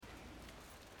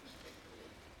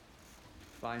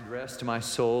Find rest, my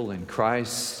soul, in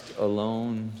Christ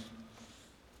alone.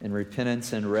 In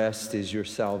repentance and rest is your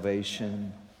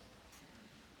salvation.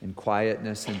 In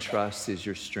quietness and trust is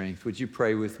your strength. Would you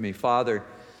pray with me? Father,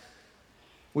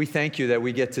 we thank you that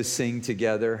we get to sing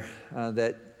together,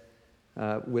 that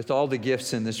with all the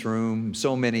gifts in this room,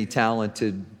 so many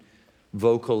talented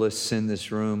vocalists in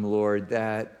this room, Lord,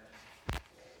 that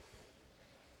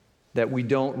we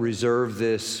don't reserve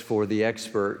this for the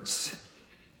experts.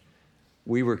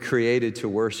 We were created to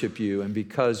worship you, and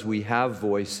because we have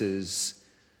voices,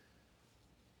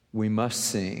 we must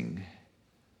sing.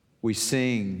 We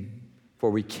sing,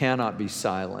 for we cannot be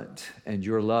silent, and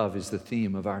your love is the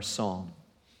theme of our song.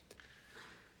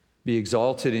 Be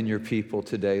exalted in your people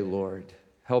today, Lord.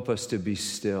 Help us to be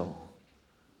still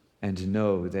and to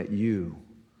know that you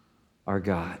are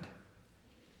God.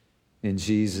 In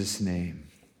Jesus' name,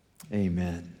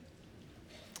 amen.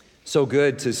 So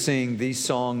good to sing these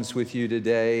songs with you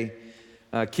today.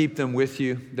 Keep them with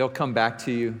you. They'll come back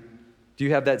to you. Do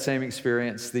you have that same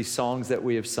experience? These songs that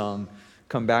we have sung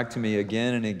come back to me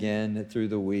again and again through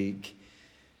the week,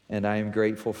 and I am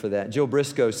grateful for that. Jill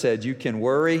Briscoe said, you can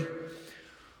worry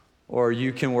or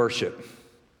you can worship.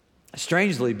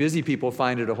 Strangely, busy people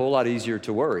find it a whole lot easier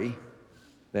to worry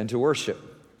than to worship.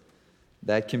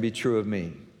 That can be true of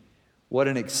me. What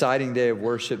an exciting day of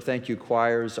worship. Thank you,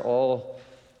 choirs, all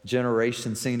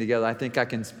generations singing together. I think I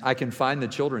can find the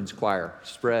children's choir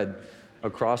spread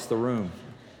across the room.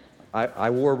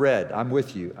 I wore red. I'm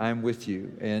with you. I'm with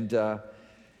you. And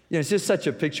it's just such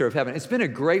a picture of heaven. It's been a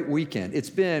great weekend.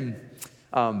 It's been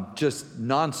just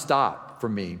nonstop for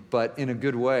me, but in a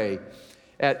good way.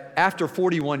 After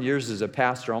 41 years as a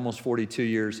pastor, almost 42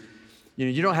 years,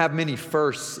 you don't have many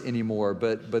firsts anymore,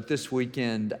 but this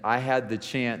weekend I had the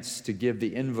chance to give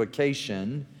the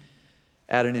invocation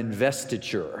at an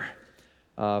investiture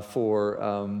for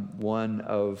one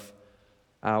of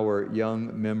our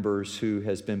young members who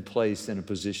has been placed in a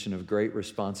position of great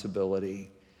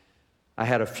responsibility. I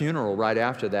had a funeral right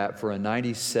after that for a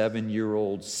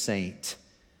 97-year-old saint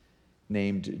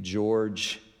named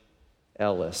George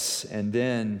Ellis, and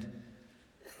then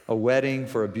a wedding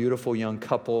for a beautiful young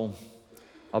couple,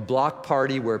 a block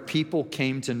party where people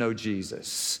came to know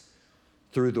Jesus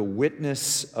through the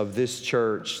witness of this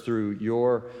church, through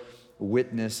your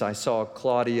witness. I saw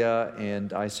Claudia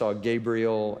and I saw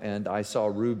Gabriel and I saw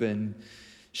Reuben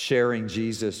sharing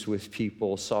Jesus with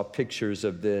people, saw pictures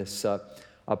of this. A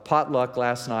potluck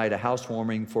last night, a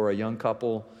housewarming for a young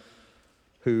couple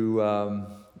who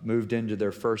moved into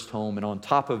their first home. And on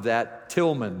top of that,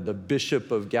 Tillman, the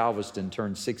Bishop of Galveston,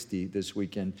 turned 60 this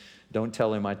weekend. Don't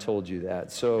tell him I told you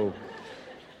that. So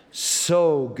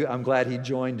good. I'm glad he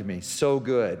joined me. So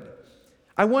good.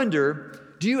 I wonder,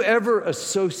 do you ever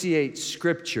associate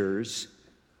scriptures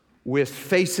with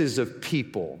faces of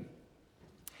people,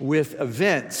 with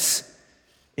events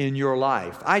in your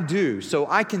life? I do. So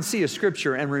I can see a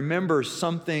scripture and remember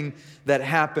something that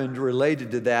happened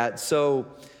related to that. So,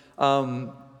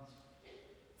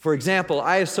 for example,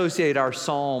 I associate our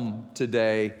psalm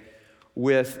today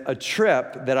with a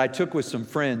trip that I took with some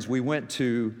friends. We went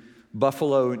to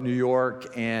Buffalo, New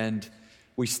York, and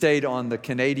we stayed on the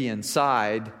Canadian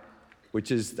side,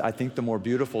 which is, I think, the more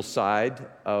beautiful side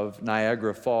of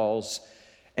Niagara Falls.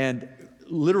 And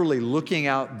literally looking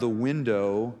out the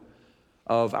window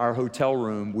of our hotel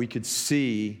room, we could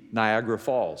see Niagara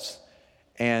Falls.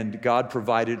 And God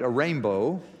provided a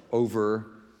rainbow over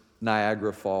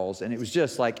Niagara Falls. And it was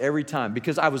just like every time,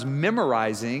 because I was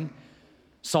memorizing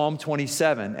Psalm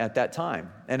 27 at that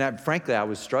time. And frankly, I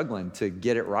was struggling to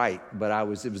get it right, but it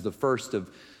was the first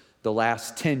of the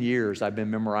last 10 years. I've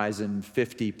been memorizing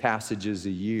 50 passages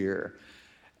a year.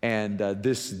 And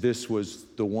this was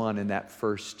the one in that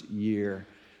first year.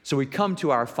 So we come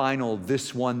to our final,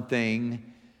 this one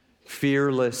thing,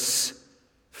 fearless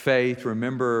faith.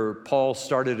 Remember, Paul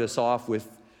started us off with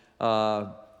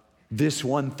this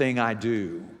one thing I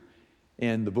do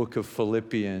in the book of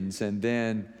Philippians. And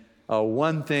then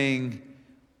one thing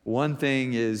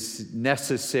is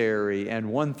necessary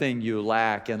and one thing you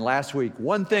lack. And last week,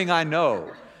 one thing I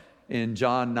know in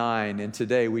John 9. And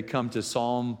today we come to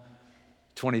Psalm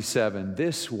 27.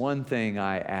 This one thing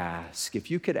I ask.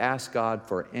 If you could ask God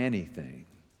for anything,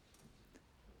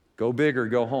 go big or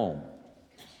go home.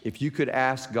 If you could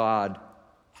ask God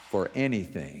for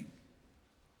anything,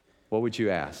 what would you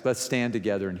ask? Let's stand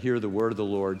together and hear the word of the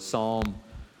Lord. Psalm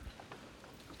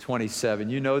 27.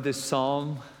 You know this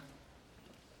psalm?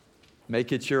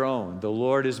 Make it your own. The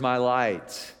Lord is my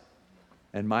light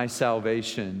and my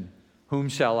salvation. Whom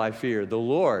shall I fear? The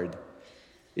Lord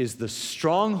is the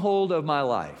stronghold of my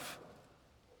life.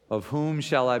 of whom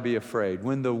shall I be afraid?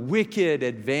 When the wicked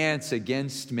advance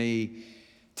against me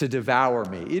to devour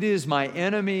me, it is my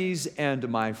enemies and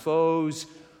my foes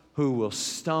who will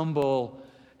stumble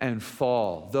and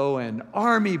fall. Though an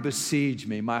army besiege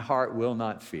me, my heart will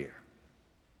not fear.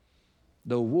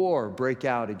 Though war break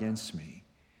out against me,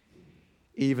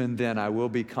 even then I will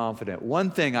be confident.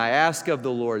 One thing I ask of the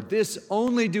Lord, this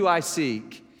only do I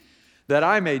seek, that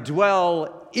I may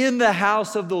dwell in the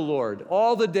house of the Lord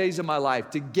all the days of my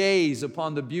life, to gaze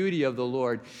upon the beauty of the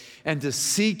Lord and to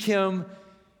seek him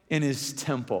in his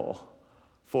temple.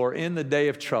 For in the day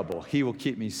of trouble, he will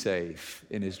keep me safe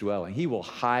in his dwelling. He will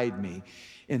hide me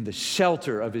in the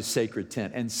shelter of his sacred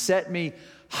tent and set me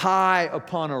high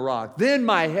upon a rock. Then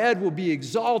my head will be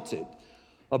exalted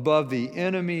above the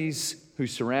enemies who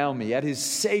surround me. At his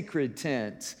sacred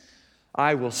tent,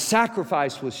 I will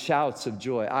sacrifice with shouts of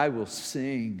joy. I will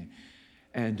sing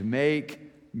and make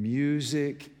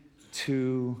music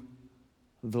to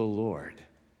the Lord.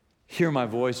 Hear my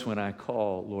voice when I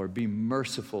call, Lord. Be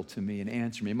merciful to me and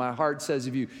answer me. My heart says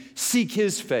of you, seek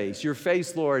his face. Your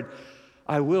face, Lord,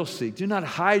 I will seek. Do not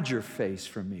hide your face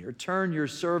from me or turn your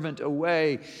servant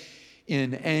away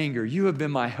in anger. You have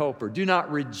been my helper. Do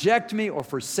not reject me or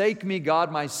forsake me,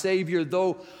 God, my Savior,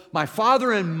 though my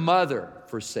father and mother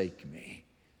forsake me.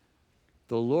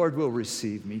 The Lord will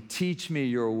receive me. Teach me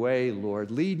your way,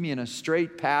 Lord. Lead me in a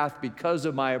straight path because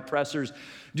of my oppressors.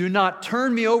 Do not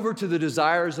turn me over to the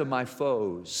desires of my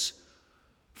foes.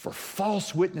 For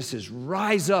false witnesses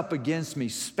rise up against me,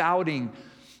 spouting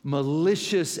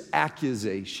malicious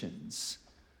accusations.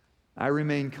 I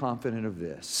remain confident of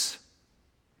this.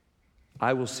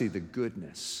 I will see the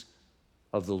goodness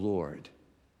of the Lord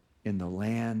in the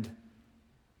land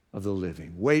of the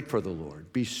living. Wait for the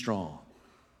Lord. Be strong.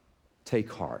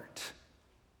 Take heart.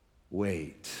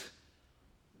 Wait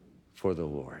for the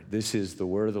Lord. This is the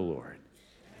word of the Lord.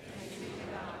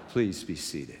 Please be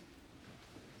seated.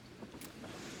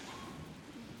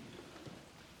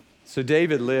 So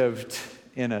David lived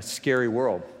in a scary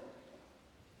world.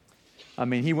 I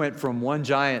mean, he went from one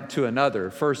giant to another.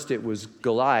 First it was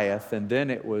Goliath, and then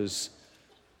it was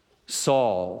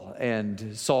Saul,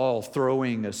 and Saul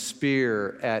throwing a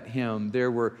spear at him. There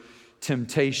were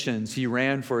temptations. He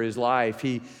ran for his life.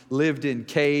 He lived in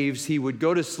caves. He would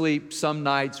go to sleep some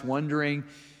nights wondering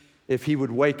if he would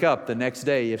wake up the next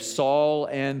day, if Saul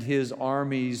and his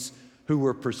armies who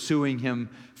were pursuing him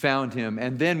found him.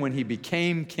 And then when he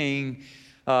became king,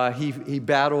 he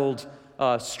battled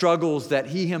struggles that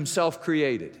he himself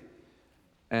created,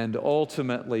 and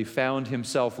ultimately found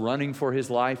himself running for his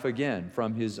life again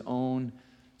from his own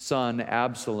son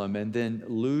Absalom, and then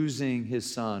losing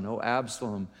his son. Oh,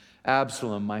 Absalom,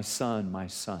 Absalom, my son, my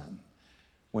son.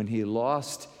 When he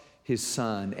lost his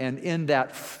son, and in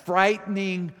that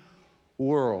frightening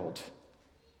world,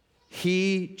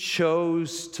 he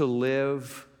chose to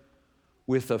live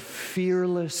with a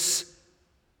fearless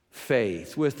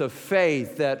faith, with a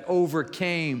faith that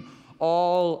overcame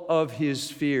all of his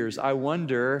fears. I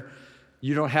wonder,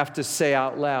 you don't have to say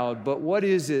out loud, but what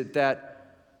is it that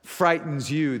frightens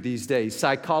you these days?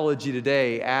 Psychology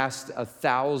Today asked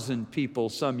 1,000 people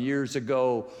some years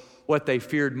ago what they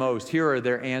feared most. Here are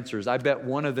their answers. I bet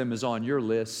one of them is on your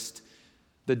list.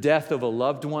 The death of a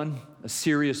loved one, a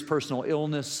serious personal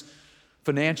illness,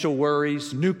 financial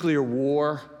worries, nuclear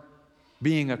war,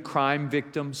 being a crime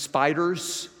victim,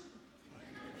 spiders,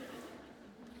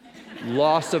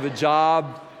 loss of a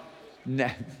job,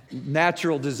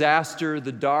 natural disaster,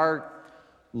 the dark,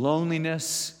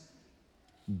 loneliness,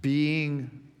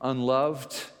 being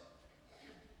unloved.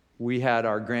 We had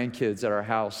our grandkids at our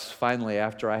house finally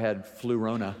after I had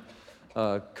flu-rona,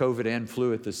 COVID and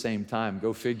flu at the same time,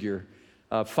 go figure.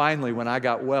 Finally, when I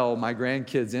got well, my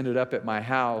grandkids ended up at my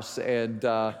house, and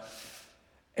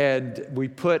we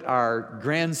put our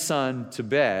grandson to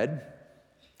bed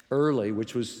early,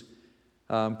 which was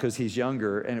because he's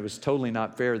younger, and it was totally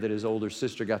not fair that his older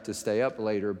sister got to stay up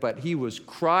later, but he was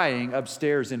crying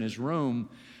upstairs in his room,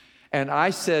 and I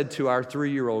said to our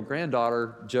 3-year-old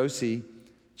granddaughter,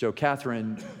 Jo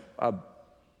Catherine,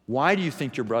 why do you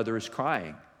think your brother is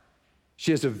crying?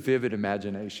 She has a vivid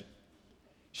imagination.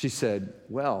 She said,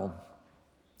 well,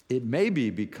 it may be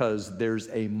because there's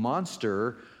a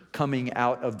monster coming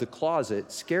out of the closet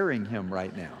scaring him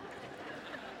right now.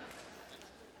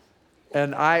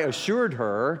 And I assured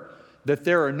her that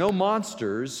there are no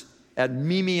monsters at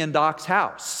Mimi and Doc's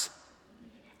house.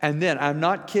 And then, I'm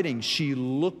not kidding, she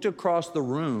looked across the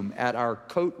room at our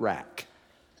coat rack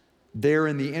there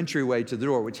in the entryway to the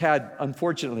door, which had,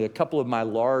 unfortunately, a couple of my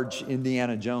large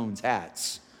Indiana Jones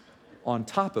hats on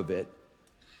top of it.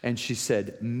 And she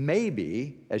said,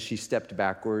 maybe, as she stepped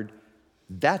backward,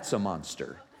 That's a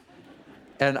monster.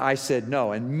 And I said,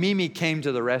 no. And Mimi came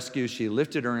to the rescue. She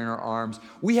lifted her in her arms.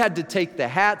 We had to take the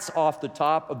hats off the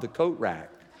top of the coat rack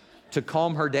to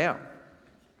calm her down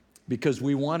because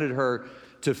we wanted her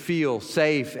to feel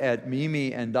safe at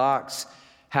Mimi and Doc's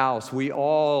house. We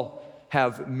all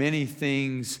have many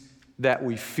things that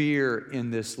we fear in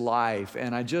this life.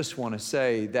 And I just want to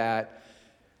say that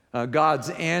God's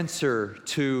answer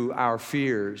to our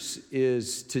fears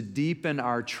is to deepen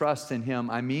our trust in Him.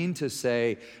 I mean to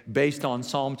say, based on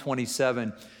Psalm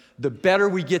 27, the better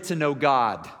we get to know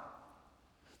God,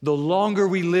 the longer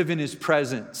we live in His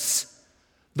presence,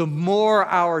 the more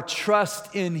our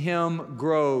trust in Him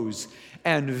grows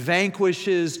and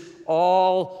vanquishes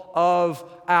all of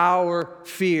our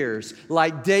fears.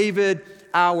 Like David,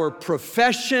 our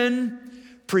profession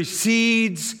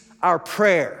precedes our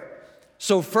prayer.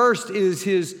 So first is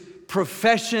his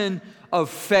profession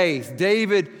of faith.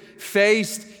 David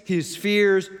faced his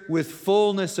fears with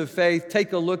fullness of faith.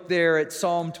 Take a look there at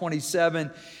Psalm 27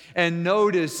 and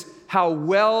notice how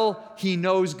well he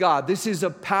knows God. This is a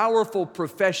powerful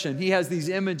profession. He has these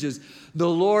images. The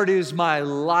Lord is my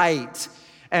light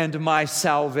and my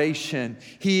salvation.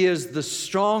 He is the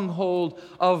stronghold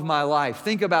of my life.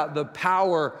 Think about the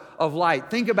power of light.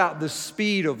 Think about the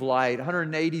speed of light.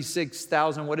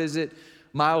 186,000,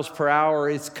 miles per hour.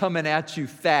 It's coming at you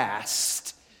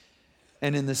fast.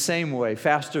 And in the same way,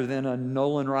 faster than a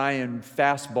Nolan Ryan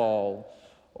fastball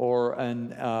or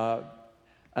an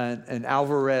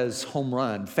Alvarez home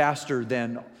run, faster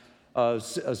than a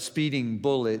speeding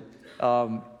bullet,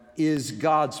 is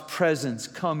God's presence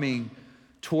coming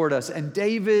toward us. And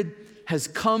David has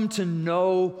come to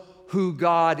know who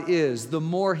God is. The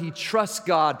more he trusts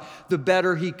God, the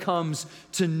better he comes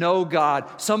to know God.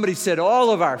 Somebody said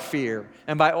all of our fear,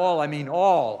 and by all I mean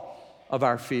all of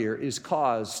our fear, is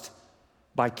caused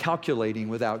by calculating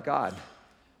without God.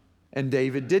 And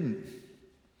David didn't.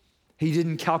 He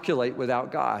didn't calculate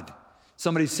without God.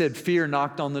 Somebody said fear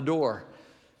knocked on the door.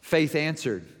 Faith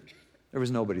answered. There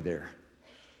was nobody there.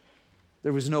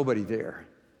 There was nobody there.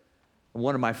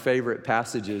 One of my favorite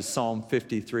passages, Psalm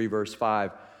 53, verse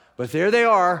 5. But there they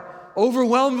are,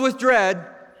 overwhelmed with dread,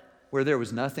 where there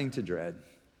was nothing to dread.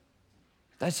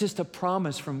 That's just a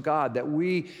promise from God that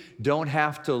we don't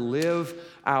have to live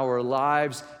our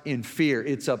lives in fear.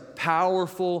 It's a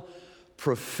powerful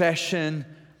profession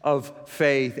of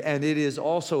faith, and it is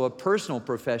also a personal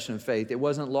profession of faith. It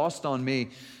wasn't lost on me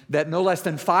that no less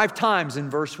than 5 times in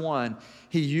verse 1,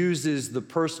 he uses the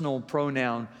personal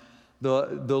pronoun,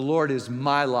 the Lord is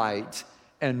my light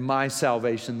and my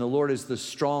salvation. The Lord is the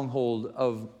stronghold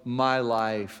of my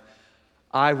life.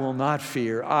 I will not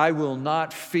fear. I will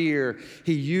not fear.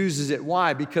 He uses it.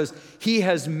 Why? Because he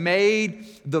has made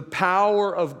the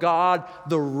power of God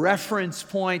the reference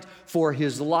point for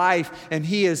his life, and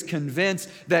he is convinced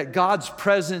that God's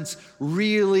presence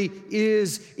really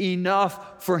is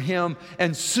enough for him.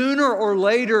 And sooner or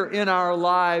later in our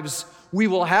lives, we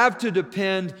will have to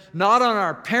depend not on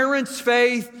our parents'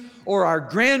 faith or our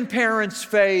grandparents'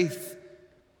 faith,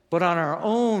 but on our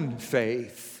own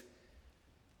faith.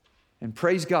 And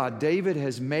praise God, David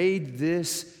has made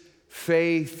this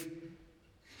faith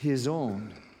his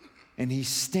own. And he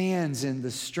stands in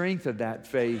the strength of that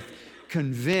faith,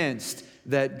 convinced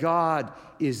that God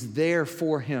is there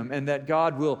for him and that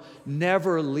God will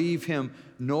never leave him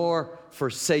nor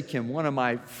forsake him. One of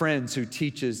my friends who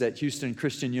teaches at Houston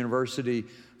Christian University,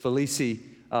 Felicie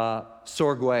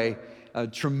Sorgwe, a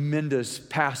tremendous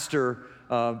pastor,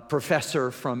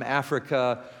 professor from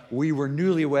Africa. We were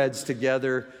newlyweds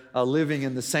together, living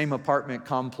in the same apartment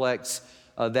complex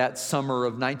that summer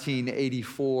of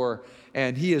 1984.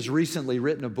 And he has recently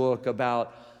written a book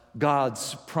about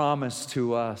God's promise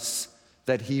to us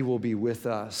that he will be with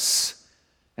us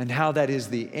and how that is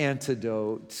the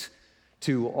antidote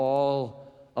to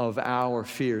all of our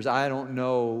fears. I don't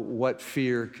know what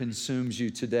fear consumes you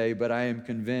today, but I am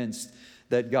convinced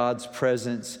that God's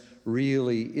presence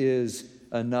really is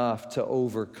enough to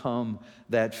overcome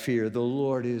that fear. The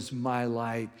Lord is my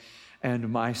light and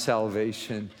my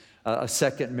salvation. A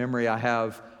second memory I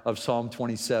have of Psalm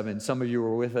 27. Some of you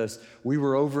were with us. We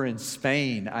were over in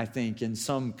Spain, I think, in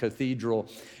some cathedral.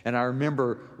 And I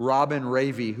remember Robin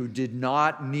Ravey, who did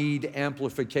not need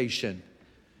amplification,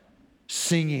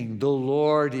 singing, "The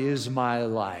Lord is my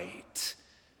light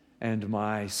and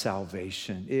my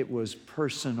salvation." It was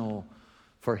personal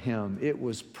for him. It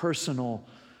was personal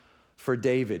for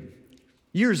David.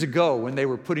 Years ago, when they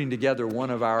were putting together one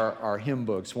of our hymn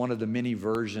books, one of the many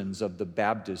versions of the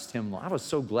Baptist hymnal, I was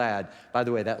so glad, by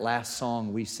the way, that last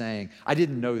song we sang, I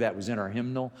didn't know that was in our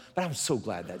hymnal, but I was so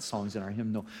glad that song's in our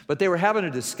hymnal. But they were having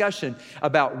a discussion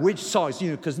about which songs,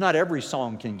 because not every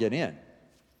song can get in.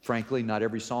 Frankly, not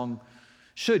every song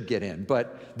should get in,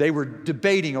 but they were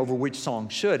debating over which song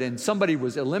should, and somebody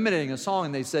was eliminating a song,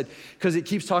 and they said, because it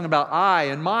keeps talking about I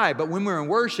and my, but when we're in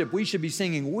worship, we should be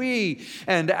singing we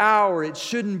and our. It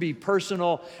shouldn't be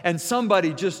personal. And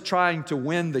somebody, just trying to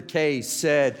win the case,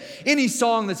 said, any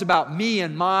song that's about me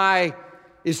and my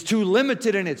is too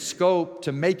limited in its scope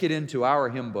to make it into our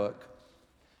hymn book.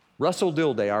 Russell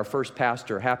Dilday, our first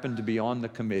pastor, happened to be on the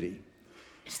committee.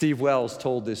 Steve Wells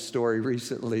told this story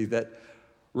recently that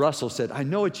Russell said, I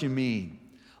know what you mean.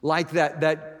 Like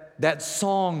that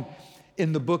song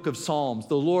in the book of Psalms,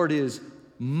 the Lord is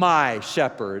my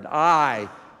shepherd, I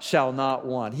shall not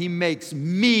want. He makes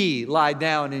me lie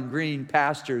down in green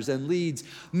pastures and leads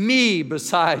me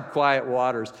beside quiet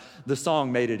waters. The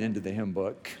song made it into the hymn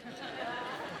book.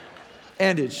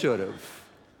 And it should have.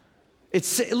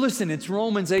 Listen, it's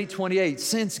Romans 8:28.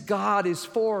 Since God is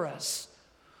for us,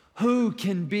 who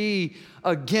can be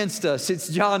against us? It's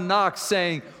John Knox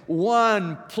saying,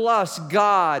 1 plus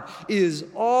God is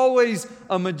always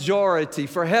a majority.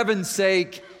 For heaven's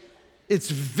sake, it's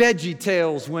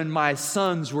VeggieTales when my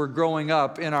sons were growing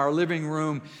up in our living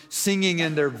room singing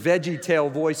in their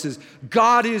VeggieTale voices,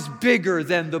 God is bigger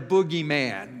than the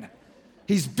boogeyman.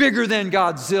 He's bigger than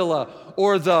Godzilla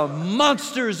or the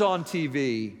monsters on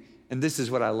TV. And this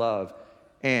is what I love.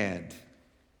 And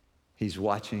He's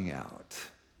watching out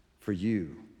for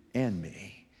you and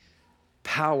me.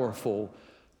 Powerful,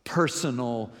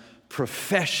 personal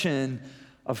profession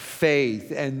of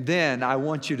faith. And then I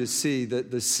want you to see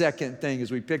that the second thing as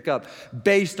we pick up,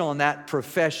 based on that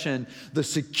profession, the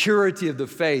security of the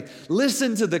faith.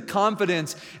 Listen to the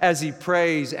confidence as he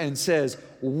prays and says,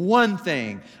 one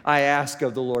thing I ask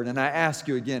of the Lord. And I ask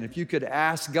you again, if you could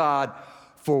ask God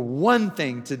for one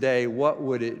thing today, what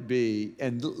would it be?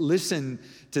 And listen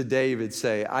to David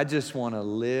say, I just want to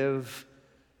live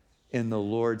in the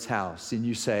Lord's house. And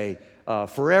you say,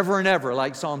 forever and ever,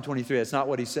 like Psalm 23. That's not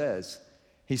what he says.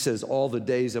 He says, all the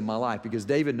days of my life, because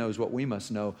David knows what we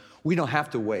must know. We don't have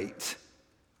to wait.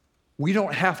 We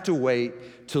don't have to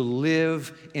wait to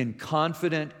live in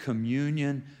confident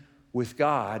communion with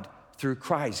God through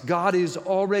Christ. God is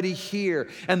already here.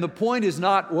 And the point is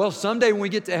not, well, someday when we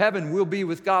get to heaven, we'll be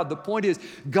with God. The point is,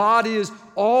 God is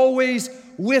always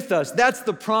with us. That's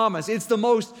the promise. It's the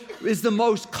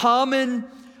most common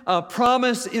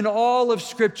promise in all of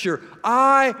Scripture.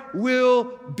 I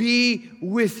will be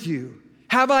with you.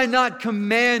 Have I not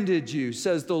commanded you,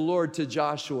 says the Lord to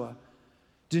Joshua?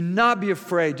 Do not be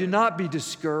afraid. Do not be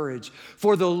discouraged.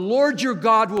 For the Lord your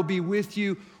God will be with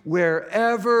you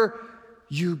wherever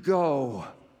you go.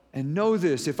 And know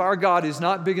this, if our God is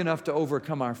not big enough to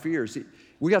overcome our fears,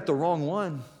 we got the wrong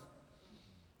one.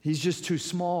 He's just too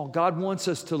small. God wants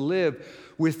us to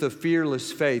live with a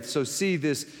fearless faith. So see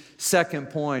this second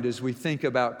point as we think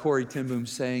about Corrie ten Boom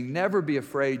saying, never be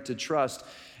afraid to trust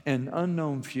an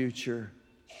unknown future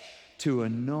to a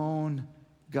known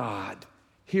God.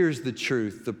 Here's the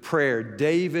truth, the prayer.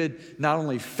 David not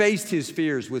only faced his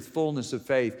fears with fullness of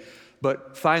faith,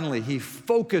 but finally, he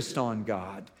focused on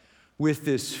God with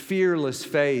this fearless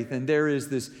faith. And there is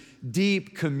this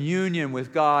deep communion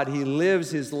with God. He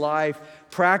lives his life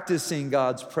practicing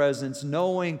God's presence,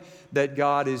 knowing that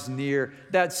God is near.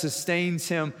 That sustains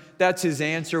him. That's his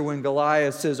answer when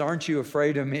Goliath says, aren't you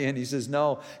afraid of me? And he says,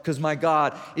 no, because my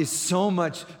God is so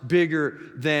much bigger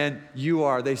than you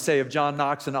are. They say of John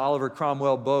Knox and Oliver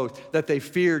Cromwell both that they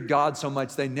feared God so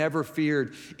much they never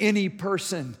feared any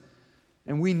person.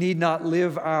 And we need not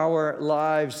live our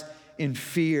lives in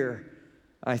fear.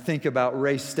 I think about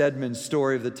Ray Stedman's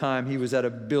story of the time he was at a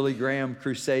Billy Graham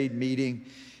crusade meeting,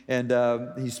 and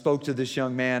he spoke to this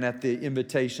young man at the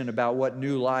invitation about what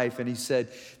new life, and he said,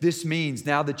 this means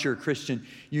now that you're a Christian,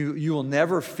 you will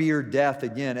never fear death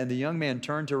again. And the young man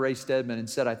turned to Ray Stedman and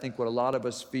said, I think what a lot of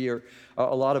us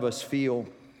feel.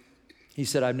 He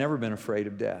said, I've never been afraid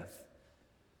of death,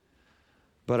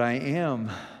 but I am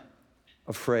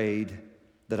afraid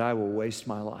that I will waste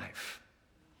my life.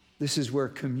 This is where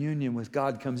communion with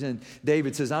God comes in.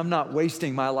 David says, I'm not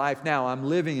wasting my life now. I'm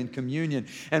living in communion.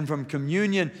 And from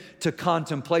communion to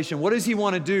contemplation, what does he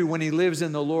want to do when he lives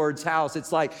in the Lord's house?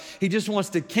 It's like he just wants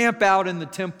to camp out in the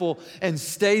temple and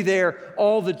stay there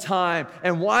all the time.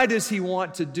 And why does he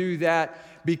want to do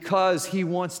that? Because he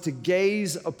wants to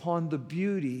gaze upon the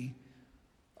beauty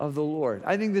of the Lord.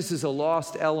 I think this is a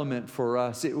lost element for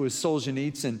us. It was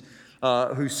Solzhenitsyn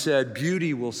who said,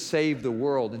 beauty will save the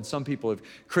world. And some people have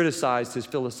criticized his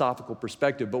philosophical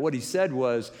perspective. But what he said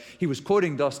was, he was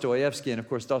quoting Dostoevsky. And of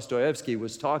course, Dostoevsky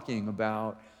was talking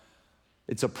about,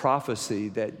 it's a prophecy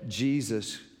that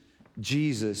Jesus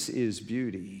is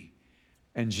beauty.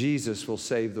 And Jesus will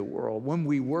save the world. When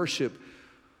we worship,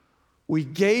 we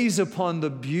gaze upon the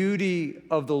beauty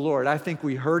of the Lord. I think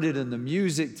we heard it in the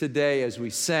music today as we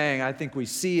sang. I think we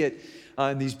see it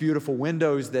in these beautiful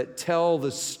windows that tell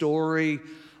the story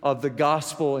of the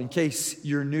gospel. In case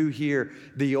you're new here,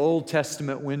 the Old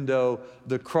Testament window,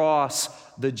 the cross,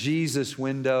 the Jesus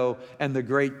window, and the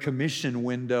Great Commission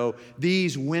window.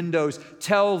 These windows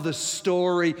tell the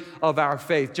story of our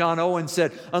faith. John Owen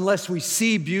said, unless we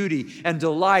see beauty and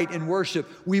delight in worship,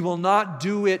 we will not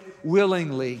do it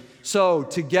willingly. So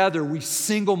together we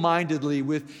single-mindedly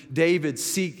with David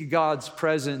seek God's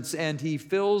presence, and he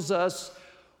fills us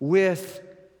with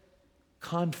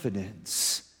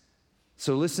confidence.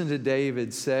 So listen to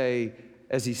David say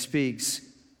as he speaks,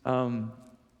 I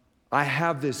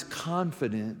have this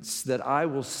confidence that I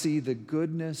will see the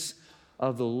goodness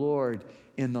of the Lord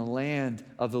in the land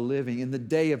of the living. In the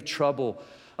day of trouble,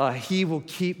 he will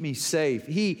keep me safe.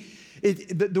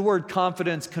 The word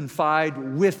confidence, confide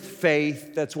with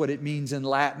faith, that's what it means in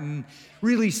Latin,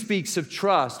 really speaks of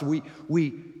trust. We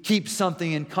keep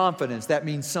something in confidence. That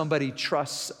means somebody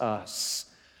trusts us.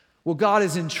 Well, God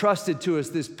has entrusted to us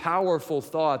this powerful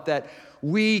thought that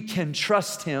we can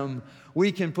trust Him.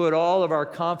 We can put all of our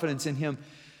confidence in Him.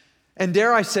 And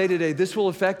dare I say today, this will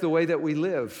affect the way that we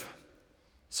live.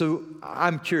 So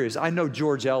I'm curious. I know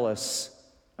George Ellis.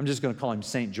 I'm just going to call him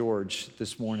St. George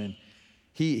this morning.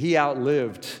 He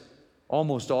outlived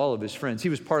almost all of his friends. He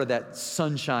was part of that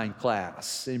Sunshine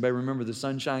class. Anybody remember the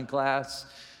Sunshine class?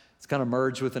 It's kind of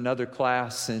merged with another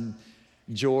class, and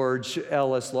George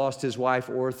Ellis lost his wife,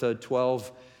 Ortha,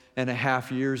 12 and a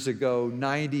half years ago,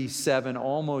 97,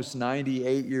 almost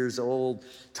 98 years old.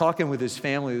 Talking with his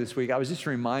family this week, I was just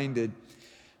reminded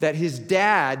that his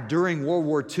dad, during World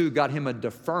War II, got him a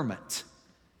deferment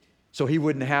so he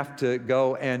wouldn't have to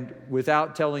go, and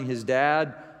without telling his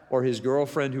dad or his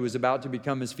girlfriend, who was about to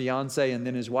become his fiance, and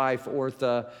then his wife,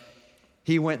 Ortha,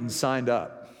 he went and signed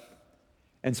up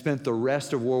and spent the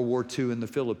rest of World War II in the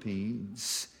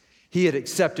Philippines. He had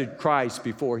accepted Christ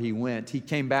before he went. He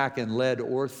came back and led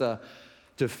Ortha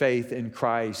to faith in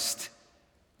Christ.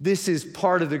 This is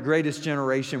part of the greatest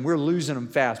generation. We're losing them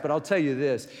fast, but I'll tell you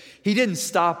this. He didn't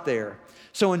stop there.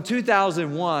 So in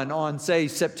 2001, on, say,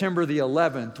 September the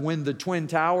 11th, when the Twin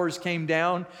Towers came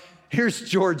down, here's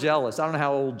George Ellis. I don't know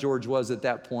how old George was at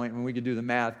that point when we could do the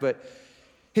math, but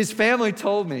his family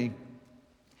told me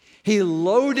he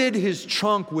loaded his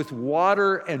trunk with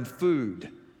water and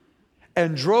food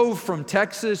and drove from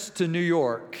Texas to New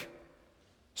York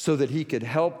so that he could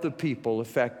help the people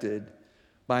affected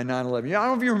by 9/11. I don't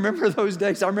know if you remember those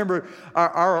days. I remember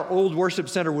our old worship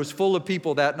center was full of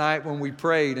people that night when we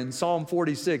prayed, and Psalm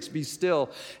 46, be still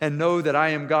and know that I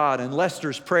am God, and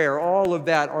Lester's prayer, all of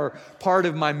that are part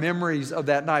of my memories of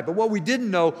that night. But what we didn't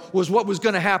know was what was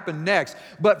going to happen next.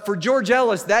 But for George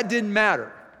Ellis, that didn't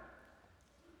matter.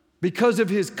 Because of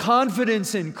his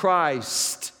confidence in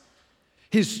Christ,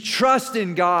 his trust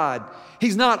in God,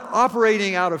 he's not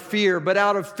operating out of fear, but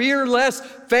out of fearless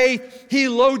faith, he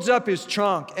loads up his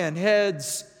trunk and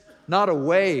heads not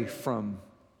away from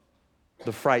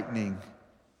the frightening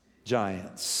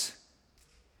giants,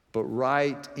 but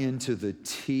right into the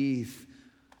teeth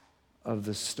of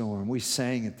the storm. We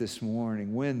sang it this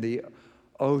morning. When the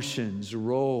oceans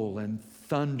roll and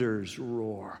thunders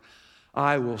roar,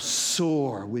 I will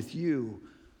soar with you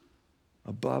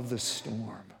above the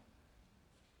storm.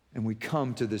 And we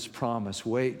come to this promise,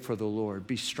 wait for the Lord,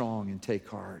 be strong and take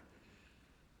heart,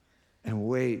 and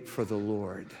wait for the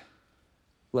Lord.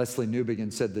 Leslie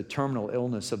Newbegin said the terminal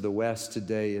illness of the West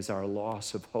today is our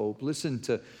loss of hope. Listen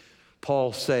to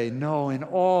Paul say, no, in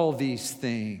all these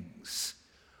things,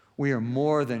 we are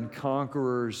more than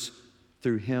conquerors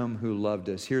through him who loved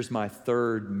us. Here's my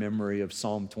third memory of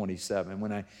Psalm 27.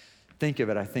 When I think of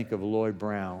it, I think of Lloyd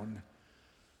Brown,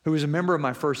 who was a member of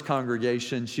my first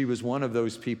congregation. She was one of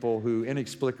those people who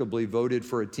inexplicably voted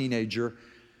for a teenager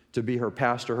to be her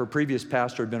pastor. Her previous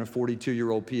pastor had been a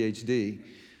 42-year-old PhD,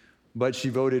 but she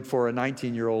voted for a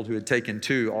 19-year-old who had taken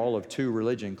all of two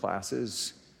religion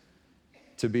classes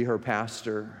to be her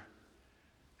pastor.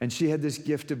 And she had this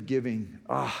gift of giving.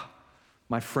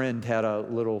 My friend had a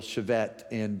little Chevette,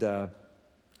 and the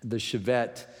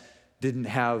Chevette didn't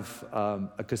have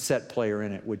a cassette player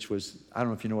in it, which was, I don't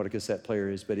know if you know what a cassette player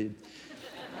is, but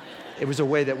it was a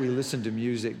way that we listened to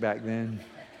music back then.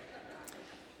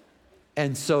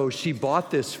 And so she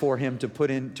bought this for him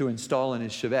to install in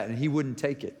his Chevette, and he wouldn't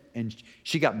take it. And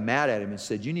she got mad at him and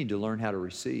said, you need to learn how to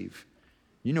receive.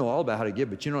 You know all about how to give,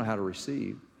 but you don't know how to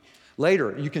receive.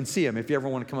 Later, you can see him if you ever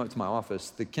want to come up to my office.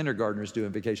 The kindergartners do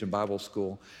in Vacation Bible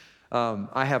School.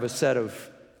 I have a set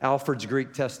of Alfred's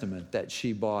Greek Testament that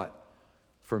she bought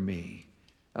for me.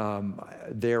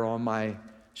 There on my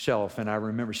shelf, and I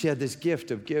remember she had this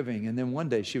gift of giving, and then one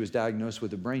day she was diagnosed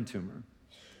with a brain tumor.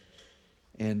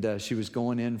 And she was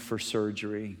going in for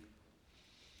surgery.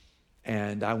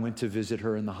 And I went to visit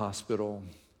her in the hospital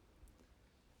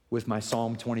with my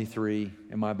Psalm 23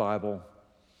 and my Bible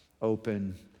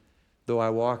open. Though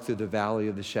I walk through the valley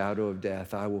of the shadow of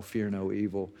death, I will fear no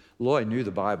evil. Lloyd knew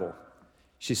the Bible.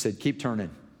 She said, keep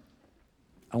turning.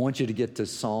 I want you to get to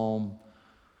Psalm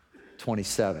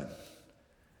 27.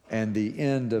 And the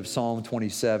end of Psalm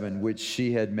 27, which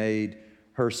she had made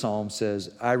her psalm,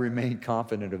 says, I remain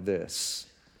confident of this.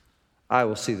 I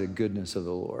will see the goodness of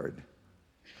the Lord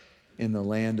in the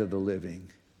land of the living.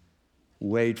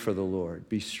 Wait for the Lord.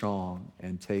 Be strong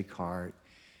and take heart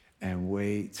and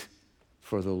wait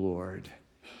for the Lord.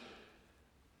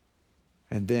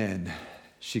 And then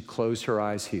she closed her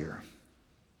eyes here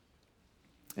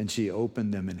and she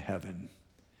opened them in heaven.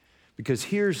 Because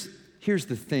here's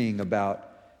the thing about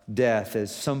death,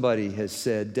 as somebody has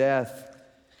said, death,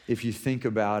 if you think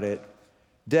about it,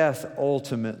 death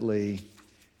ultimately,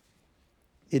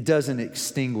 it doesn't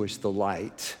extinguish the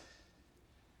light.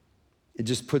 It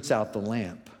just puts out the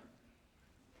lamp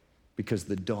because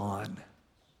the dawn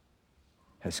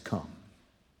has come.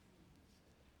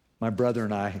 My brother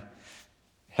and I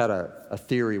had a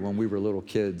theory when we were little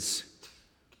kids,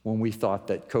 when we thought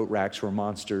that coat racks were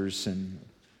monsters and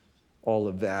all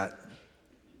of that.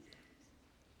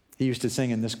 He used to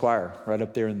sing in this choir right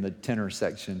up there in the tenor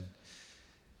section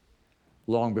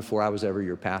long before I was ever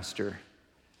your pastor.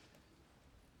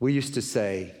 We used to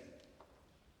say,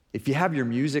 if you have your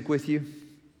music with you,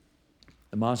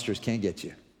 the monsters can't get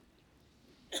you.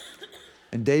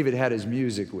 And David had his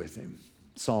music with him,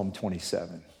 Psalm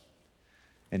 27.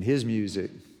 And his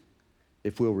music,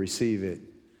 if we'll receive it,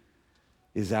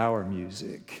 is our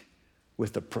music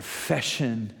with a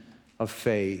profession of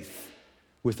faith,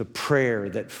 with a prayer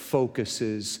that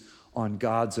focuses on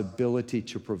God's ability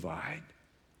to provide.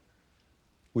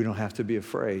 We don't have to be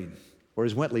afraid. Or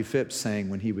as Wentley Phipps sang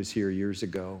when he was here years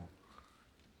ago,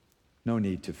 no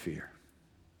need to fear.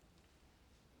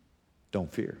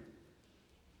 Don't fear.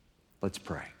 Let's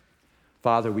pray.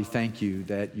 Father, we thank you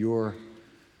that your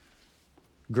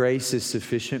grace is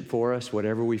sufficient for us,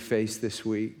 whatever we face this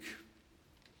week.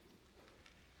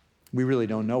 We really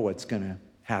don't know what's going to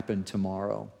happen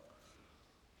tomorrow.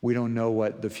 We don't know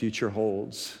what the future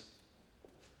holds,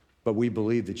 but we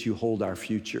believe that you hold our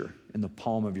future in the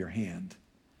palm of your hand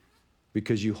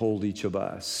because you hold each of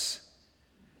us.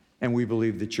 And we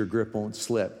believe that your grip won't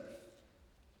slip,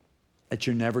 that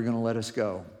you're never going to let us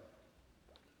go,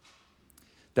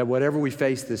 that whatever we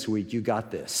face this week, you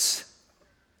got this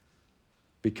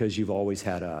because you've always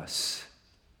had us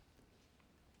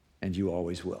and you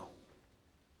always will.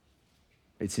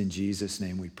 It's in Jesus'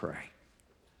 name we pray.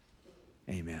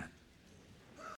 Amen.